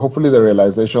Hopefully the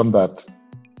realization that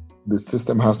the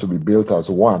system has to be built as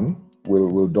one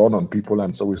will dawn on people,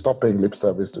 and so we stop paying lip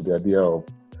service to the idea of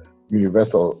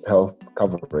universal health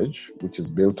coverage, which is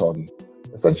built on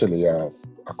essentially a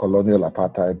colonial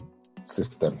apartheid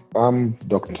system. I'm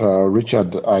Dr.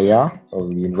 Richard Ayah of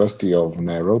the University of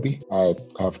Nairobi. I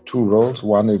have two roles.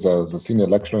 One is as a senior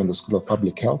lecturer in the School of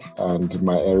Public Health, and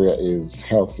my area is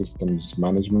health systems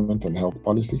management and health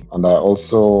policy. And I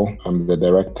also am the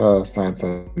director, Science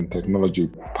and Technology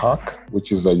Park,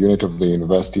 which is a unit of the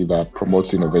university that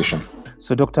promotes innovation.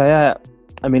 So, Dr. Ayah,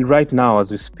 right now,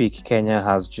 as we speak, Kenya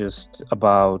has just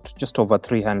over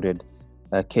 300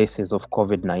 cases of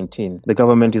Covid-19. The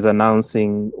government is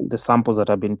announcing the samples that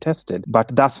have been tested, but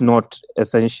that's not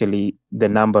essentially the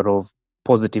number of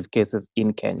positive cases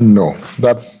in Kenya. No,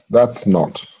 that's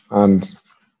not. And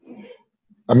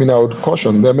I would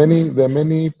caution, there are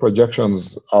many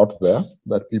projections out there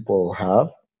that people have,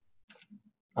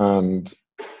 and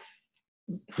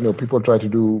people try to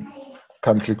do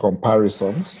country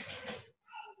comparisons.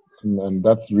 And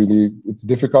that's really, it's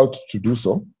difficult to do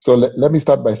so. So let me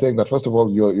start by saying that, first of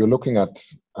all, you're looking at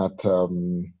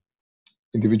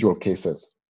individual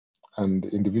cases. And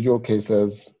individual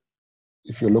cases,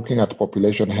 if you're looking at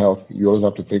population health, you always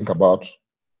have to think about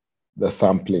the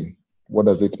sampling. What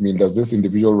does it mean? Does this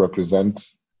individual represent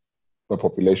the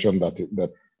population that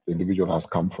the individual has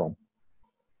come from?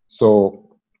 So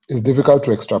it's difficult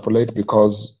to extrapolate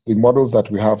because the models that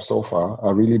we have so far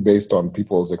are really based on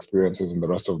people's experiences in the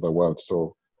rest of the world.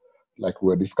 So like we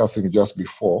were discussing just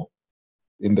before,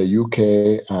 in the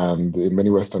UK and in many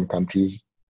Western countries,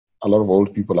 a lot of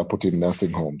old people are put in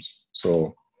nursing homes.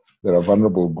 So they're a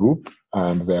vulnerable group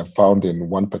and they're found in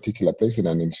one particular place in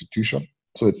an institution.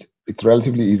 So it's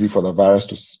relatively easy for the virus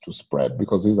to spread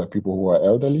because these are people who are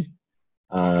elderly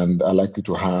and are likely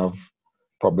to have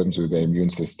problems with their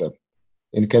immune system.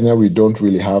 In Kenya, we don't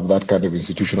really have that kind of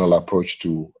institutional approach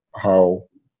to how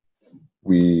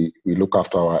we look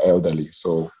after our elderly.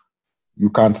 So you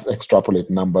can't extrapolate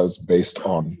numbers based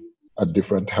on a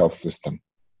different health system.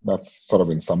 That's sort of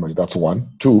in summary. That's one.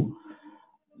 Two,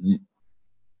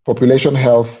 population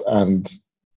health and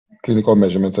clinical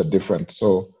measurements are different.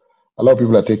 So a lot of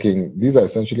people are these are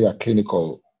essentially a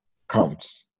clinical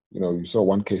counts. You saw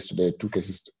one case today, two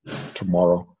cases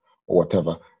tomorrow, or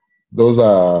whatever. Those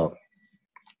are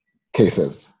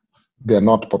cases. They're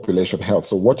not population health.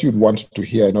 So what you'd want to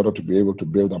hear in order to be able to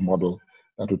build a model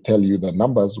that would tell you the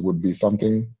numbers would be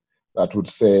something that would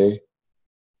say,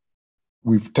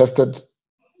 we've tested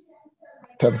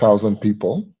 10,000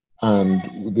 people,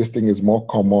 and this thing is more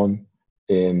common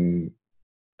in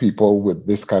people with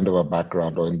this kind of a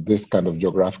background or in this kind of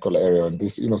geographical area, and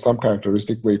this, some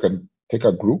characteristic where you can take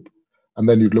a group and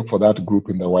then you'd look for that group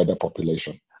in the wider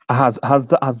population. Has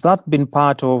that been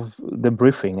part of the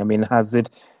briefing? Has it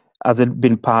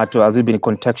been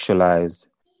contextualized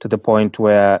to the point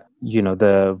where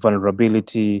the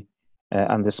vulnerability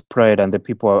and the spread and the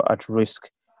people are at risk?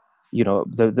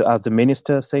 As the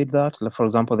minister said that, for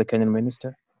example, the Kenyan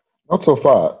minister. Not so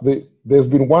far. There's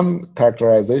been one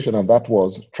characterization, and that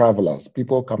was travelers,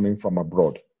 people coming from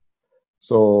abroad.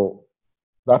 So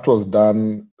that was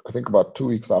done, I think, about 2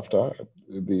 weeks after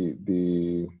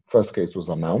the first case was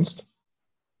announced.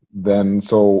 Then,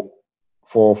 so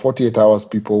for 48 hours,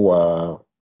 people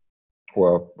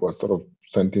were sort of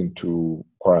sent into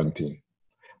quarantine,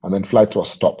 and then flights were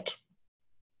stopped.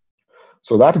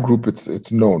 So that group,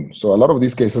 it's known. So a lot of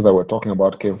these cases that we're talking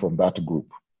about came from that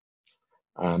group.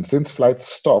 And since flights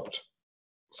stopped,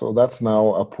 so that's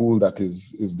now a pool that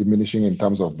is diminishing in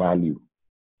terms of value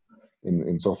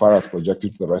in so far as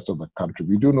projected to the rest of the country.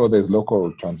 We do know there's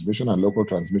local transmission, and local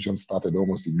transmission started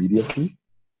almost immediately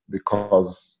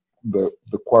because the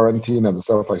quarantine and the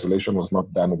self-isolation was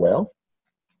not done well.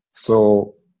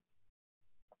 So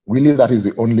really that is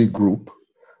the only group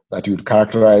that you'd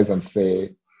characterize and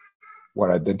say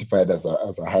were identified as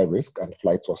a high risk, and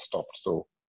flights were stopped. So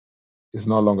it's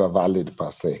no longer valid per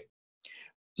se.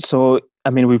 So,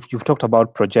 you've talked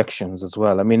about projections as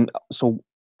well. So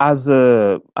as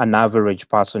an average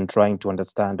person trying to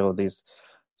understand all these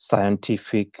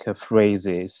scientific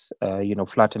phrases,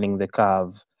 flattening the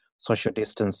curve, social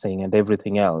distancing, and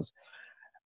everything else.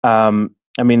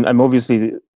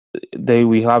 Obviously,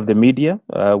 we have the media,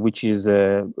 which is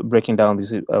breaking down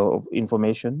this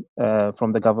information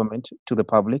from the government to the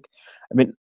public.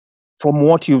 From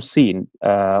what you've seen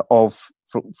of,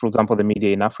 for example, the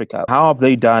media in Africa, how have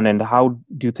they done, and how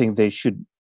do you think they should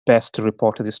best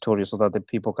report the story so that the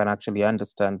people can actually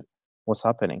understand what's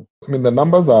happening? I mean, the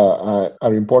numbers are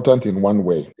important in one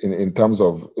way, in terms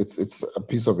of it's a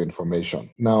piece of information.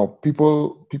 Now,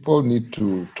 people need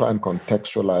to try and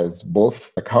contextualize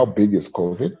both, like how big is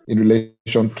COVID in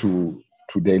relation to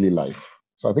daily life.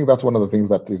 So I think that's one of the things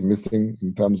that is missing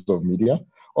in terms of media.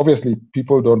 Obviously,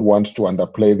 people don't want to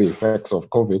underplay the effects of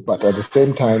COVID, but at the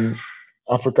same time,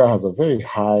 Africa has a very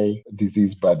high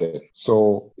disease burden.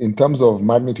 So in terms of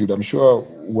magnitude, I'm sure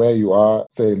where you are,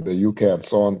 say in the UK and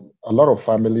so on, a lot of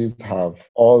families have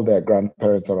all their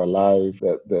grandparents are alive.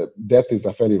 The death is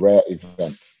a fairly rare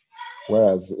event.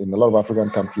 Whereas in a lot of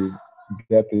African countries,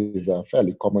 death is a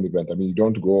fairly common event. I mean, you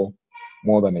don't go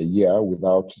more than a year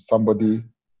without somebody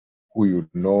who you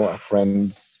know, a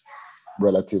friend's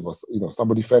relative, or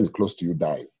somebody fairly close to you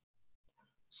dies.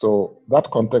 So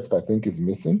that context, I think, is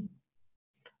missing.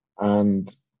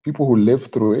 And people who live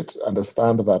through it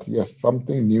understand that, yes,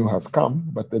 something new has come,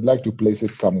 but they'd like to place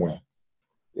it somewhere.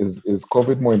 Is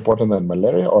COVID more important than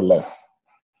malaria or less?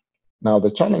 Now, the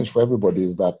challenge for everybody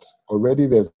is that already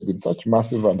there's been such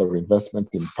massive underinvestment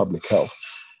in public health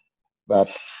that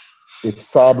it's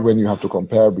sad when you have to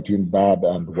compare between bad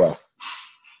and worse.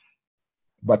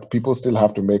 But people still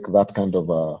have to make that kind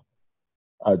of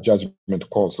a judgment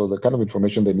call. So the kind of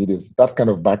information they need is that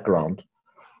kind of background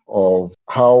of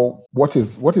what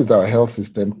is our health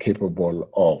system capable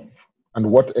of,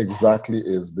 and what exactly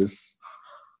is this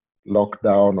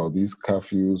lockdown or these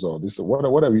curfews or this,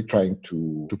 what are we trying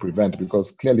to prevent? Because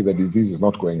clearly the disease is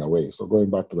not going away. So going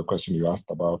back to the question you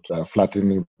asked about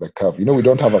flattening the curve, we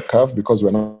don't have a curve because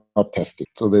we're not testing.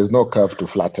 So there's no curve to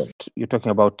flatten. You're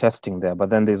talking about testing there, but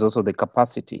then there's also the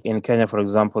capacity. In Kenya, for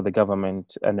example, the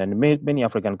government and then many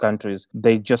African countries,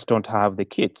 they just don't have the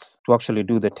kits to actually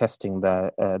do the testing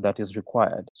that is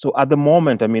required. So at the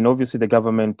moment, I mean, obviously the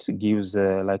government gives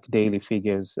like daily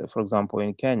figures, for example,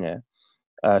 in Kenya,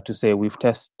 to say we've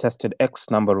tested X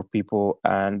number of people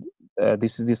and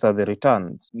these are the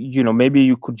returns. Maybe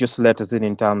you could just let us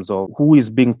in terms of who is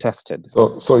being tested.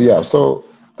 So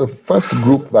the first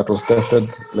group that was tested,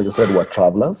 like I said, were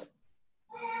travelers,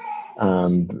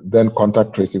 and then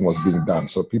contact tracing was being done.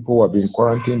 So people were being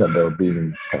quarantined and they were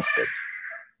being tested.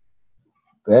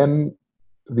 Then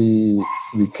the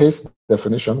case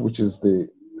definition, which is the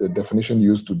definition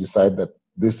used to decide that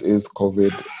this is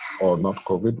COVID or not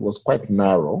COVID, was quite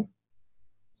narrow.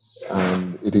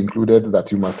 And it included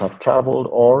that you must have traveled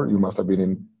or you must have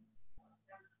been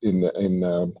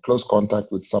in close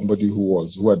contact with somebody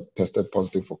who had tested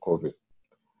positive for COVID.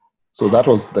 So that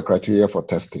was the criteria for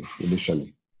testing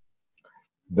initially.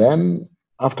 Then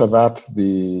after that,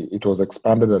 it was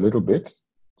expanded a little bit.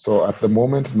 So at the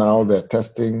moment now they're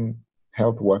testing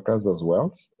health workers as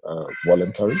well,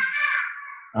 voluntary.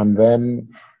 And then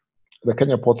the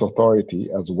Kenya Ports Authority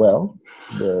as well,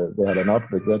 they had an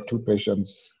outbreak there. 2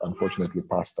 patients unfortunately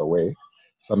passed away.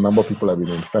 So a number of people have been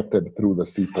infected through the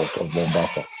seaport of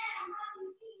Mombasa.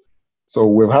 So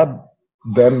we've had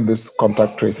then this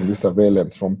contact tracing, this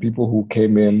surveillance from people who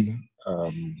came in.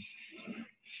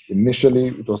 Initially,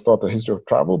 it was thought a history of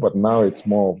travel, but now it's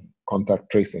more of contact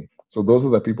tracing. So those are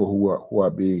the people who are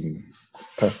being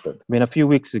tested. I mean, a few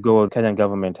weeks ago, the Kenyan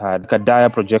government had a dire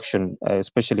projection,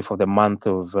 especially for the month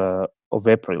of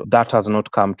April. That has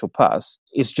not come to pass.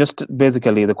 It's just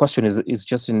basically the question is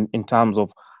just in terms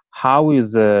of how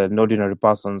is an ordinary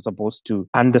person supposed to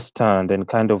understand and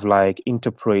kind of like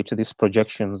interpret these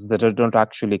projections that don't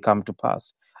actually come to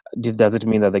pass? Does it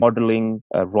mean that the modeling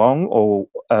wrong, or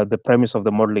the premise of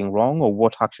the modeling wrong, or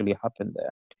what actually happened there?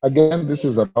 Again, this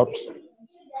is about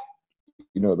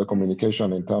the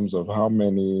communication in terms of how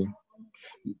many.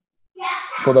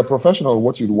 For the professional,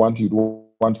 what you'd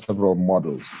want several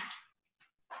models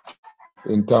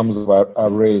in terms of a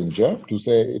range, to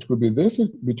say it could be this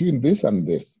between this and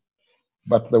this.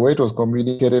 But the way it was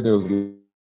communicated, it was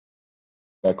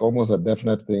like almost a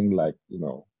definite thing, like,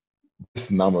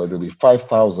 this number, it'll be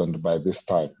 5,000 by this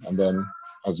time. And then,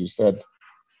 as you said,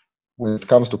 when it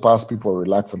comes to pass, people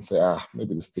relax and say,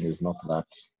 maybe this thing is not that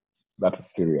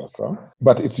serious. Huh?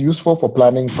 But it's useful for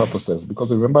planning purposes,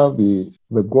 because remember, the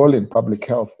goal in public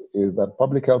health is that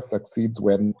public health succeeds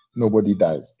when nobody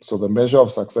dies. So the measure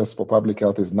of success for public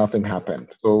health is nothing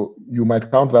happened. So you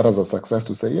might count that as a success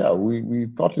to say, we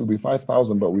thought it would be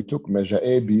 5,000, but we took measure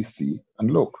A, B, C,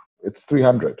 and look, it's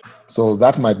 300. So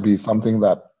that might be something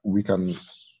that we can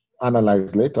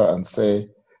analyze later and say,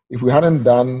 if we hadn't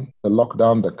done the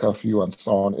lockdown, the curfew, and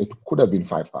so on, it could have been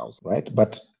 5,000, right?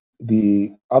 But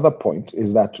the other point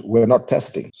is that we're not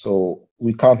testing. So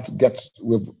we've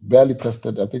barely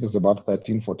tested, I think it's about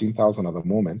 14,000 at the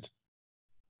moment.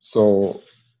 So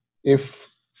if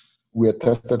we're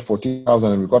tested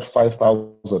 14,000 and we got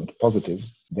 5,000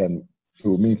 positives, then it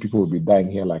will mean people will be dying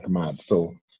here like mad.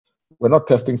 So we're not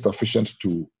testing sufficient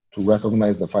to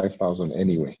recognize the 5,000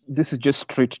 anyway. This is just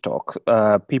street talk.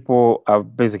 People are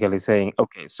basically saying,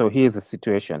 okay, so here's the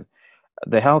situation.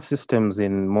 The health systems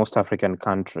in most African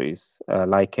countries,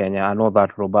 like Kenya, are not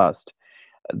that robust.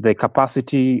 The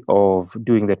capacity of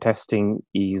doing the testing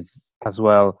is as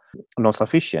well not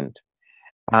sufficient.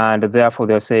 And therefore,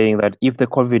 they're saying that if the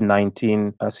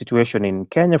COVID-19 situation in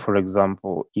Kenya, for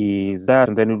example, is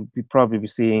that, then we'll probably be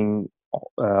seeing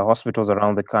hospitals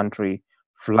around the country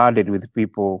flooded with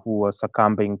people who are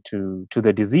succumbing to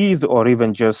the disease, or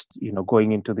even just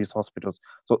going into these hospitals.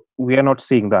 So we are not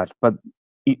seeing that. But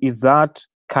is that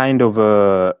kind of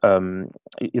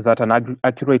is that an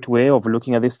accurate way of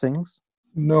looking at these things?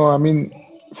 No, I mean,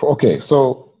 so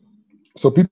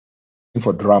people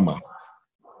for drama,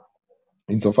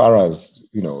 insofar as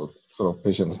sort of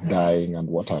patients dying and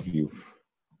what have you.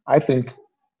 I think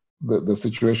the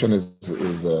situation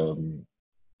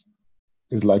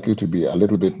is likely to be a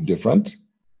little bit different,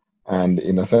 and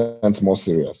in a sense more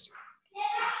serious.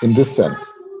 In this sense,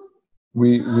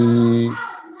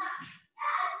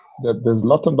 there's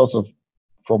lots and lots of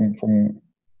from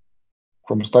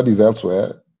studies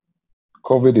elsewhere.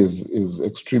 COVID is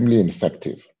extremely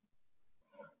infective.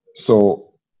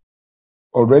 So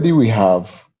already we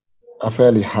have a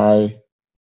fairly high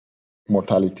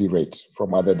mortality rate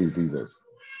from other diseases.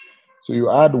 So you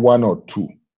add 1 or 2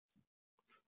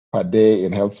 per day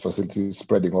in health facilities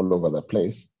spreading all over the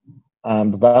place,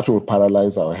 and that will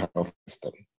paralyze our health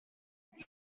system.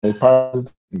 It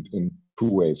paralyzes in 2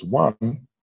 ways. One,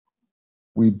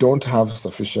 we don't have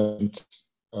sufficient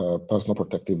personal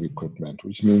protective equipment,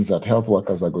 which means that health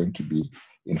workers are going to be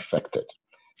infected.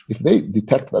 If they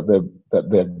detect that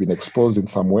they've been exposed in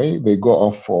some way, they go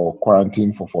off for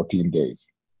quarantine for 14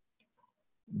 days.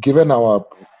 Given our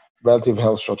relative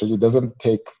health shortage, it doesn't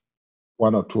take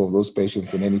 1 or 2 of those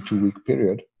patients in any 2-week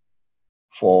period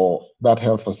for that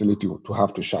health facility to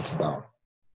have to shut down,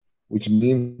 which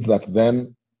means that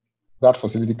then that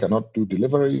facility cannot do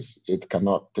deliveries, it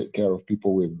cannot take care of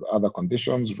people with other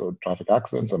conditions, road traffic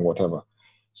accidents and whatever.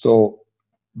 So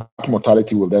that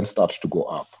mortality will then start to go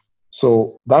up.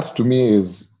 So that to me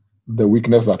is the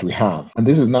weakness that we have. And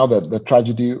this is now the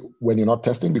tragedy when you're not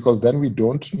testing, because then we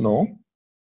don't know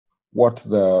what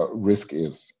the risk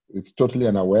is. It's totally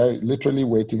unaware, literally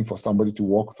waiting for somebody to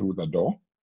walk through the door.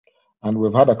 And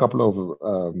we've had a couple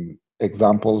of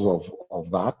examples of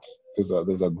that.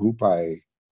 There's a group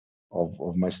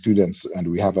of my students, and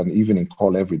we have an evening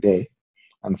call every day,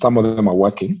 and some of them are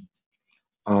working,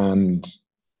 and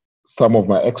some of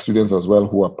my ex-students as well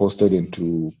who are posted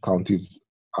into counties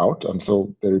out, and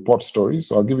so they report stories.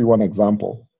 So I'll give you one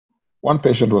example. One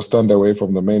patient was turned away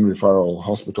from the main referral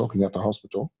hospital, Kenyatta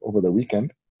Hospital, over the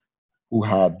weekend, who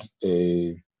had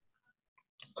an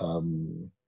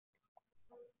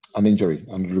injury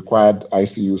and required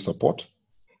ICU support,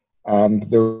 and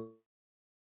they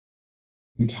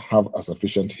didn't have a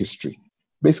sufficient history.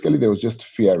 Basically, they was just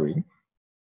fearing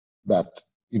that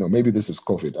maybe this is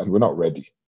COVID and we're not ready.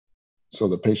 So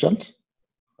the patient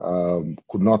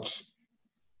could not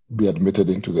be admitted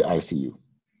into the ICU.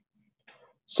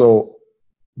 So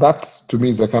that's, to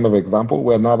me, the kind of example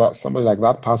where now that somebody like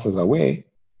that passes away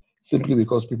simply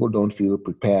because people don't feel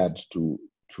prepared to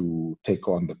take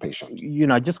on the patient.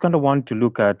 I just kind of want to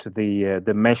look at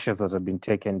the measures that have been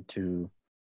taken to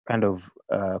kind of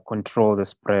control the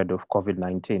spread of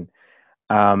COVID-19.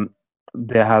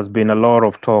 There has been a lot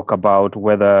of talk about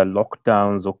whether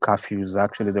lockdowns or curfews is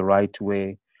actually the right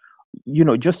way.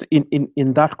 Just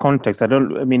in that context,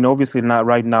 obviously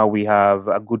right now we have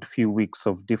a good few weeks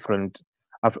of different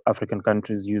African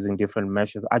countries using different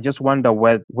measures. I just wonder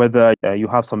whether you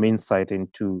have some insight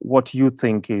into what you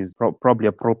think is probably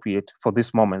appropriate for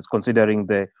this moment, considering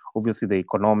obviously the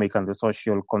economic and the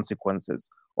social consequences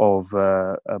of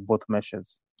both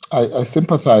measures. I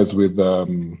sympathize with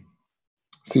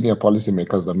senior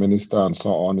policymakers, the minister and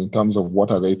so on, in terms of what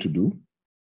are they to do,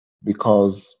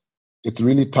 because it's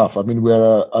really tough.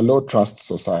 We're a low trust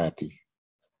society.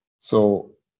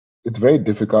 So it's very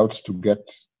difficult to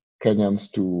get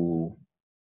Kenyans to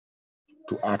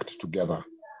act together.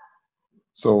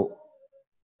 So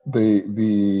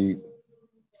the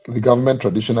government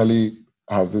traditionally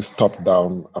has this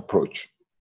top-down approach.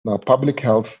 Now, public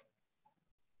health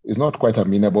is not quite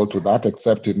amenable to that,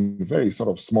 except in very sort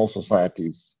of small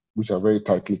societies, which are very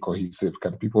tightly cohesive.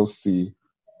 Can people see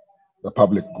the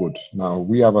public good? Now,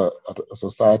 we have a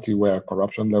society where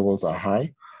corruption levels are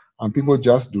high, and people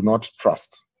just do not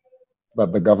trust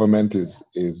that the government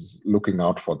is looking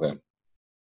out for them.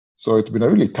 So it's been a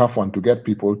really tough one to get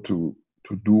people to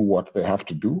to do what they have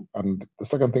to do. And the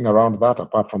second thing around that,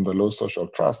 apart from the low social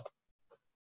trust,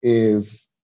 is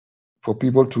for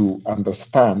people to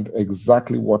understand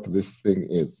exactly what this thing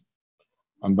is.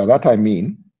 And by that I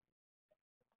mean,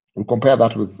 we compare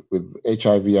that with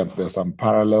HIV, and there's some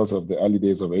parallels of the early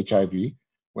days of HIV,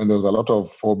 when there was a lot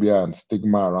of phobia and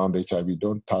stigma around HIV.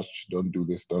 Don't touch, don't do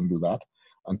this, don't do that,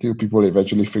 until people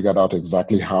eventually figured out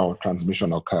exactly how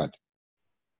transmission occurred.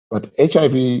 But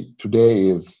HIV today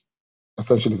is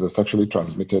essentially a sexually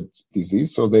transmitted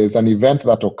disease. So there's an event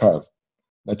that occurs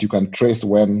that you can trace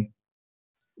when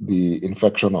the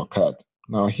infection occurred.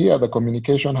 Now here, the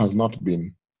communication has not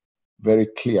been very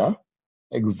clear.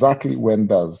 Exactly when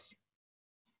does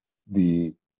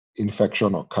the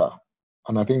infection occur?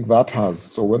 And I think that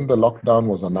so when the lockdown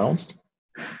was announced,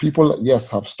 people, yes,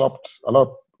 have stopped. A lot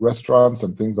of restaurants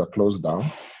and things are closed down.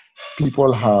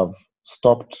 People have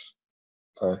stopped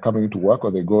coming to work,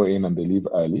 or they go in and they leave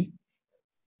early.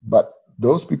 But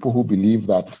those people who believe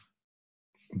that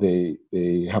they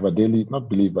have a daily, not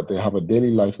believe, but they have a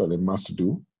daily life that they must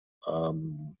do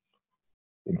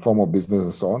in form of business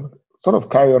and so on, sort of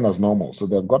carry on as normal. So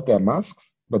they've got their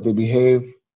masks, but they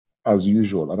behave as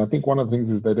usual. And I think one of the things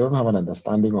is they don't have an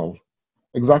understanding of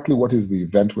exactly what is the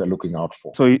event we're looking out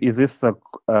for. So is this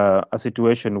a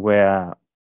situation where,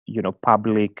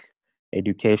 public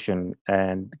education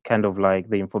and kind of like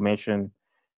the information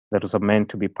that was meant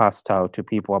to be passed out to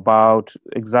people about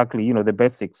exactly, the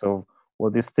basics of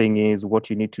what this thing is, what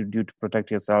you need to do to protect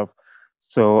yourself.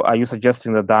 So are you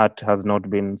suggesting that has not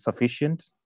been sufficient?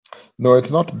 No,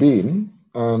 it's not been.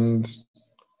 And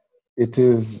it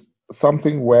is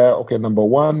something where, okay, number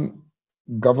one,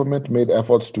 government made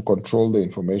efforts to control the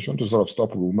information, to sort of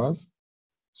stop rumors,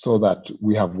 so that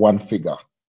we have one figure,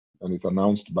 and it's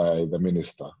announced by the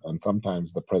minister and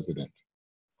sometimes the president,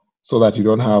 so that you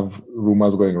don't have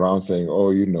rumors going around saying,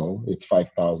 oh, it's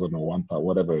 5,000 or 1,000,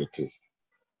 whatever it is.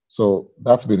 So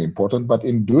that's been important. But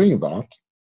in doing that,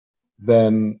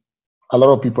 then a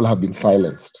lot of people have been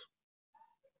silenced.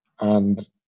 And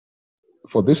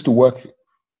for this to work,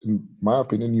 in my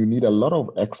opinion, you need a lot of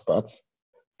experts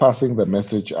passing the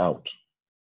message out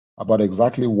about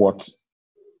exactly what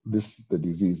the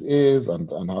disease is and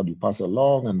how do you pass it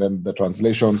along, and then the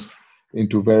translations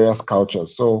into various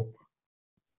cultures. So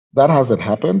that hasn't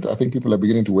happened. I think people are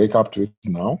beginning to wake up to it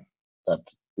now, that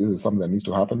this is something that needs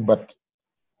to happen. But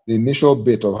the initial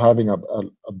bit of having a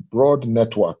broad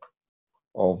network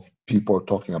of people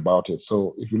talking about it.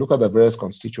 So if you look at the various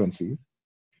constituencies,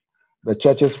 the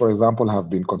churches, for example, have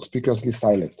been conspicuously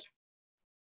silent.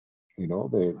 They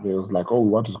was like, oh, we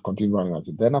want to continue running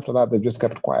it. Then after that, they just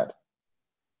kept quiet.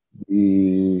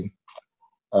 The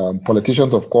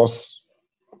politicians, of course,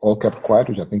 all kept quiet,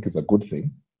 which I think is a good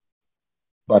thing.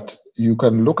 But you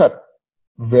can look at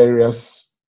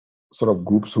various sort of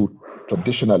groups who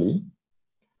traditionally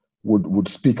would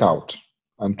speak out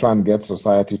and try and get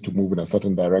society to move in a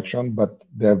certain direction, but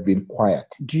they've been quiet.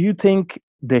 Do you think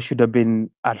there should have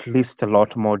been at least a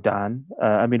lot more done?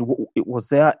 Was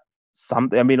there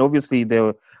something? Obviously,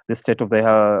 the state of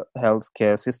the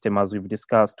healthcare system, as we've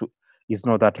discussed, is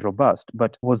not that robust.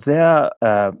 But was there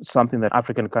something that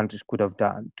African countries could have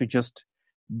done to just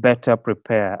better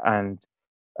prepare and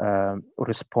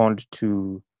respond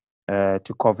to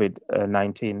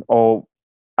COVID-19, or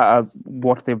as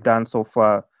what they've done so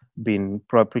far been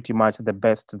pretty much the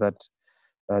best that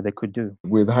they could do?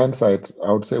 With hindsight,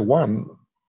 I would say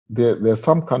there's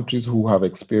some countries who have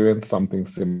experienced something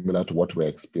similar to what we're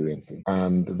experiencing.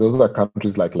 And those are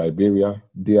countries like Liberia,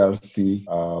 DRC,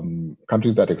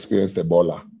 countries that experienced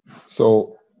Ebola.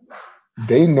 So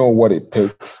they know what it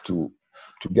takes to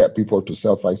get people to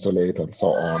self-isolate and so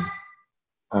on.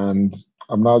 And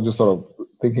I'm now just sort of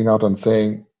thinking out and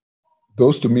saying,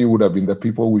 those to me would have been the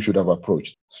people we should have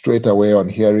approached straight away on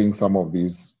hearing some of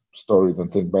these stories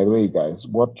and saying, by the way, guys,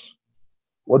 what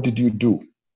did you do?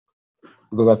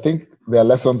 Because I think their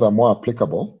lessons are more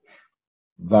applicable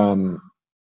than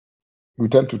we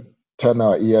tend to turn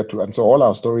our ear to. And so all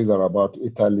our stories are about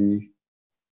Italy,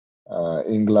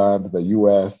 England, the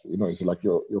US. It's like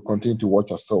you're continuing to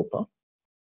watch a soap. Huh?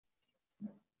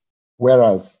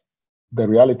 Whereas the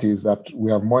reality is that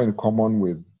we have more in common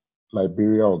with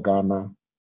Liberia or Ghana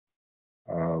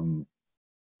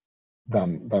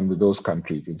than with those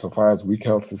countries, insofar as weak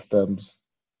health systems,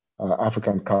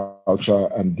 African culture,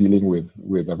 and dealing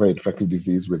with a very infectious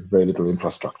disease with very little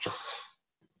infrastructure.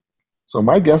 So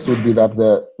my guess would be that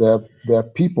there are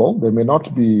people, they may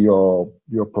not be your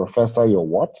professor, your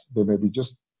what, they may be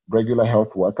just regular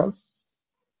health workers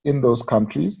in those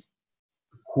countries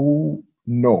who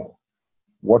know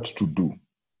what to do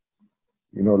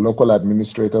local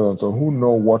administrators and so who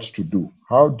know what to do.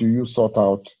 How do you sort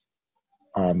out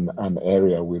an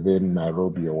area within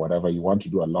Nairobi or whatever? You want to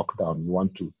do a lockdown, you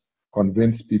want to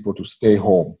convince people to stay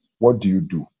home. What do you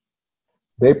do?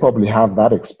 They probably have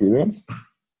that experience,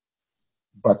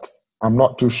 but I'm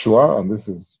not too sure, and this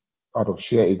is out of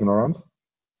sheer ignorance,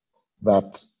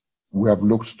 that we have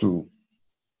looked to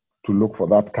look for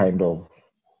that kind of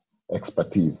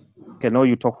expertise. I know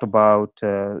you talked about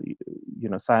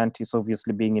scientists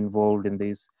obviously being involved in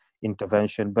this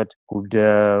intervention, but could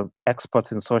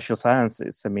experts in social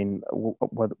sciences,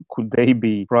 what could they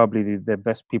be probably the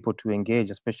best people to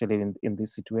engage, especially in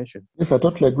this situation? Yes, I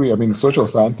totally agree. Social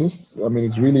scientists,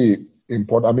 it's really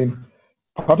important.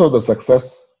 Part of the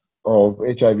success of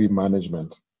HIV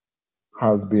management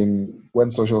has been when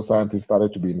social scientists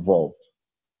started to be involved,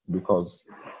 because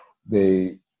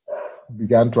they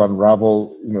began to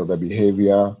unravel, the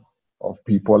behavior of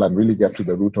people and really get to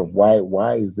the root of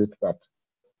why is it that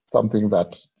something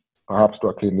that perhaps to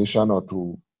a clinician or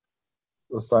to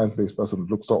a science-based person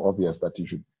looks so obvious that you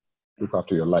should look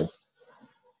after your life.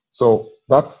 So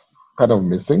that's kind of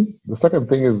missing. The second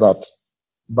thing is that,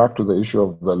 back to the issue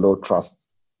of the low trust,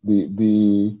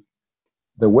 the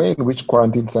way in which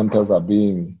quarantine centers are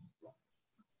being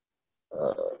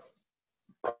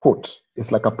put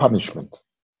is like a punishment,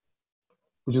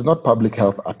 which is not public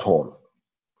health at all.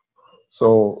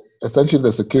 So essentially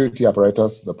the security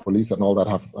apparatus, the police and all that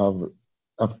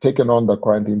have taken on the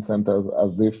quarantine centers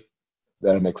as if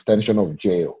they're an extension of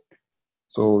jail.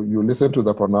 So you listen to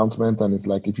the pronouncement and it's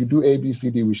like, if you do A, B, C,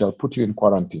 D, we shall put you in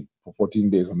quarantine for 14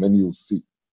 days and then you'll see.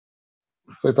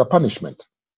 So it's a punishment,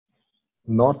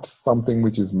 not something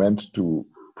which is meant to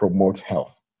promote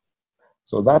health.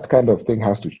 So that kind of thing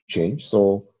has to change.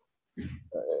 So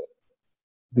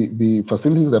the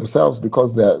facilities themselves,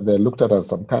 because they're looked at as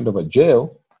some kind of a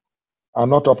jail, are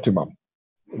not optimum.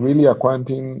 Really, a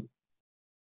quarantine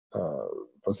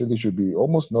facility should be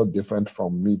almost no different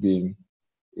from me being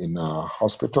in a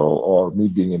hospital or me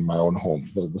being in my own home.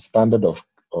 The standard of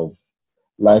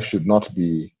life should not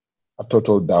be a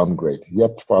total downgrade.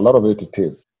 Yet for a lot of it, it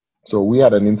is. So we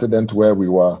had an incident where we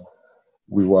were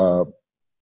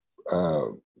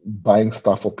buying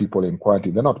stuff for people in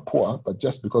quarantine. They're not poor, but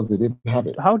just because they didn't have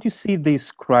it. How do you see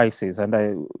this crisis?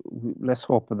 And let's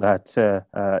hope that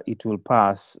it will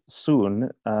pass soon.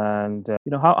 And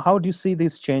how do you see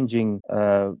this changing?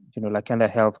 Like kind of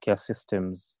healthcare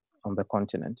systems on the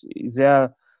continent. Is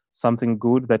there something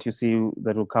good that you see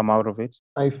that will come out of it?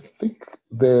 I think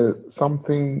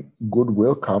something good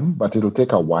will come, but it'll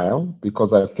take a while,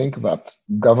 because I think that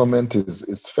government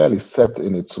is fairly set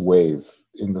in its ways,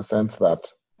 in the sense that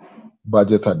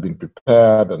budgets had been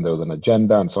prepared and there was an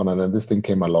agenda and so on, and then this thing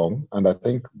came along. And I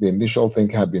think the initial thing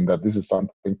had been that this is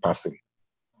something passing.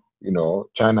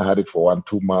 China had it for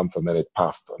 1-2 months and then it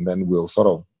passed, and then we'll sort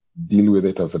of deal with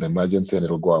it as an emergency and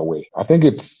it'll go away. I think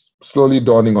it's slowly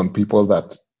dawning on people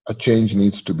that a change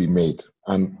needs to be made.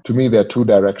 And to me, there are two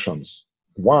directions.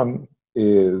 One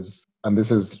is, and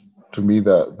this is to me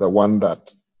the one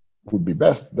that would be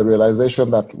best, the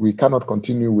realization that we cannot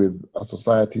continue with a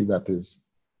society that is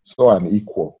so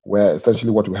unequal, where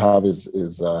essentially what we have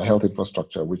is health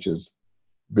infrastructure, which is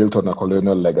built on a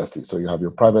colonial legacy. So you have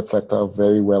your private sector,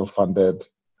 very well funded,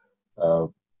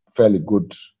 fairly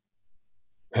good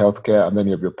healthcare, and then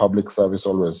you have your public service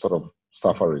always sort of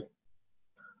suffering.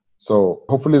 So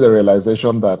hopefully the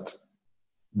realization that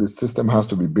the system has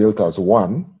to be built as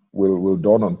one will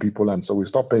dawn on people, and so we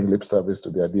stop paying lip service to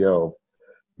the idea of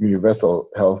universal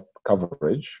health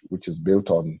coverage, which is built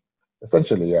on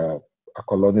essentially a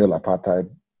colonial apartheid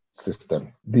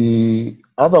system. The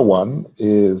other one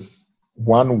is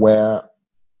one where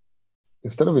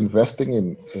instead of investing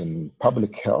in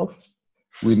public health,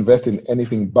 we invest in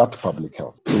anything but public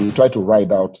health. So we try to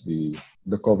ride out the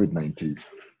COVID-19.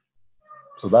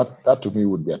 So that to me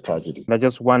would be a tragedy. And I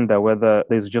just wonder whether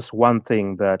there's just one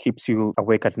thing that keeps you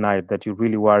awake at night that you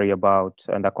really worry about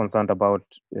and are concerned about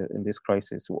in this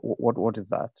crisis. What is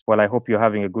that? Well, I hope you're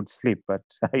having a good sleep, but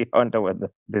I wonder whether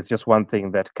there's just one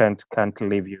thing that can't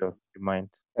leave your mind.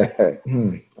 I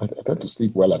tend to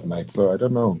sleep well at night, so I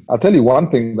don't know. I'll tell you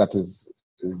one thing that is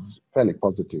fairly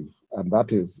positive, and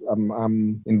that is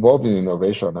I'm involved in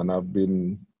innovation, and I've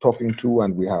been talking to,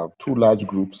 and we have 2 large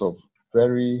groups of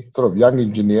very sort of young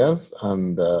engineers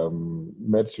and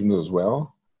med students as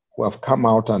well, who have come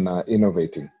out and are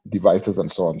innovating devices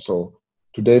and so on. So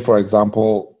today, for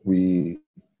example, we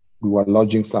were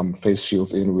lodging some face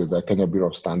shields in with the Kenya Bureau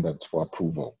of Standards for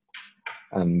approval,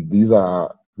 and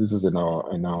this is in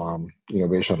our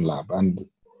innovation lab. And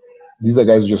these are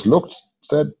guys who just looked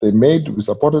said they made, we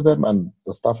supported them, and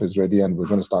the stuff is ready, and we're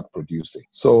going to start producing.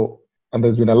 So, and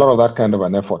there's been a lot of that kind of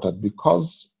an effort. And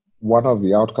because one of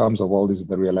the outcomes of all this is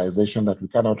the realization that we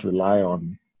cannot rely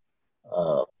on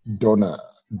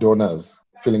donors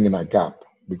filling in a gap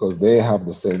because they have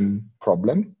the same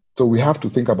problem. So we have to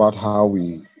think about how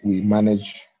we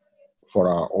manage for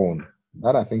our own.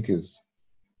 That, I think, is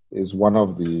one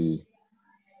of the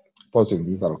positive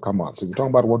things that will come out. So if you're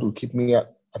talking about what will keep me at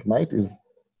night is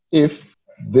if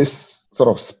this sort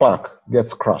of spark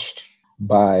gets crushed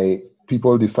by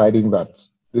people deciding that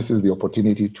this is the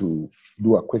opportunity to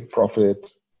do a quick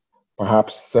profit,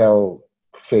 perhaps sell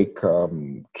fake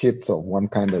kits of one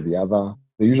kind or the other,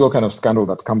 the usual kind of scandal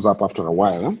that comes up after a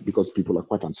while because people are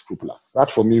quite unscrupulous.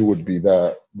 That for me would be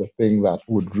the thing that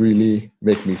would really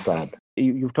make me sad.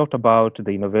 You've talked about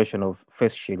the innovation of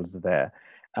face shields there.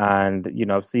 And,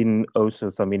 I've seen also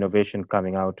some innovation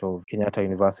coming out of Kenyatta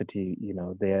University.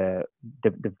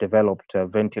 They've developed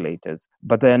ventilators.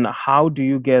 But then how do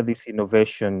you get this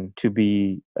innovation to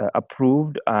be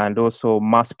approved and also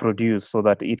mass produced so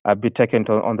that it be taken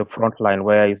on the front line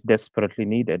where it's desperately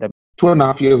needed?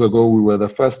 2.5 years ago, we were the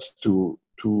first to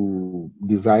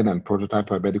design and prototype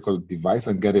a medical device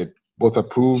and get it both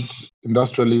approved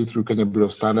industrially through Kenya Bureau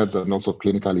of Standards and also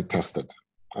clinically tested.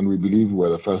 And we believe we're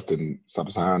the first in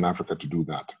sub-Saharan Africa to do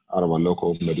that out of a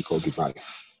local medical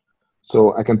device.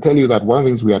 So I can tell you that one of the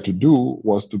things we had to do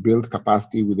was to build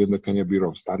capacity within the Kenya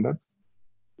Bureau of Standards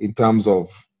in terms of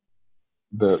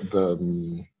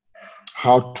the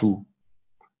how to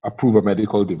approve a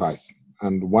medical device.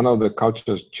 And one of the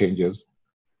culture changes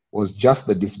was just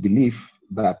the disbelief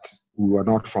that we were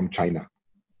not from China.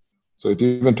 So it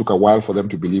even took a while for them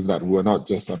to believe that we were not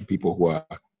just some people who are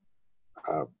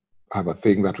have a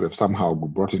thing that we've somehow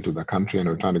brought into the country and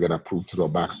we're trying to get approved through a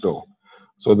back door.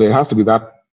 So there has to be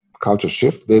that culture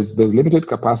shift. There's limited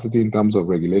capacity in terms of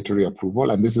regulatory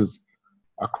approval, and this is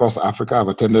across Africa. I've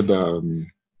attended a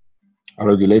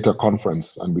regulator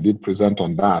conference, and we did present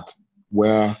on that,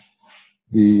 where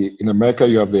in America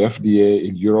you have the FDA,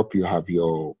 in Europe you have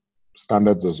your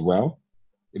standards as well.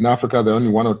 In Africa, there are only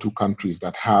 1 or 2 countries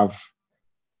that have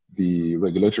the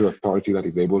regulatory authority that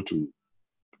is able to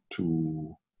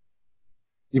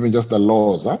even just the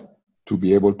laws to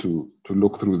be able to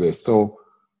look through this. So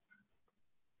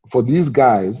for these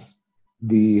guys,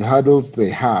 the hurdles they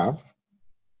have,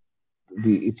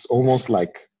 it's almost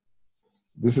like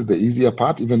this is the easier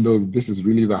part, even though this is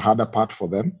really the harder part for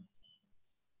them.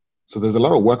 So there's a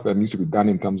lot of work that needs to be done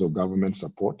in terms of government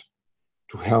support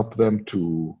to help them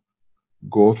to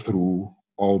go through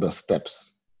all the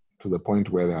steps to the point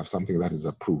where they have something that is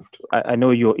approved. I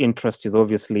know your interest is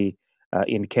obviously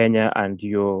in Kenya, and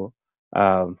you're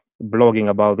blogging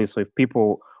about this. So if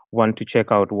people want to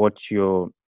check out what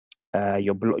you've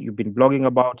been blogging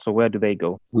about, so where do they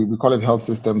go? We call it Health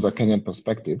Systems: A Kenyan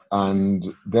Perspective. And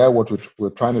there what we're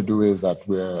trying to do is that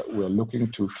we're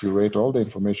looking to curate all the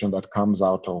information that comes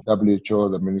out of WHO,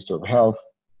 the Ministry of Health,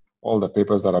 all the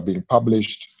papers that are being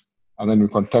published, and then we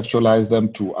contextualize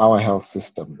them to our health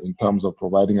system in terms of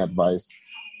providing advice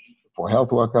for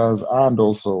health workers and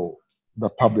also the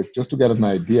public, just to get an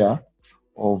idea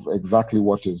of exactly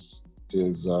what is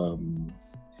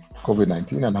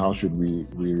COVID-19 and how should we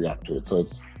react to it. So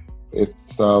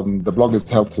it's the blog is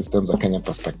Health Systems: A Kenyan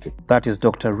Perspective. That is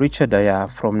Dr. Richard Ayah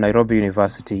from Nairobi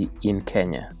University in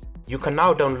Kenya. You can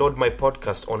now download my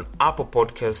podcast on Apple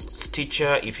Podcasts,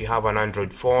 Stitcher if you have an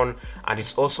Android phone, and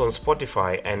it's also on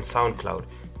Spotify and SoundCloud.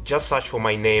 Just search for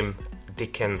my name,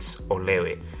 Dickens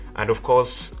Olewe. And of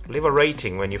course, leave a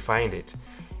rating when you find it.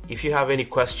 If you have any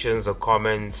questions or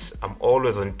comments, I'm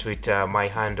always on Twitter. My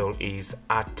handle is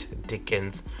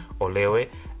 @Dickens Olewe.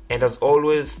 And as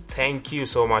always, thank you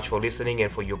so much for listening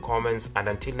and for your comments. And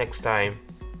until next time,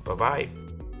 bye-bye.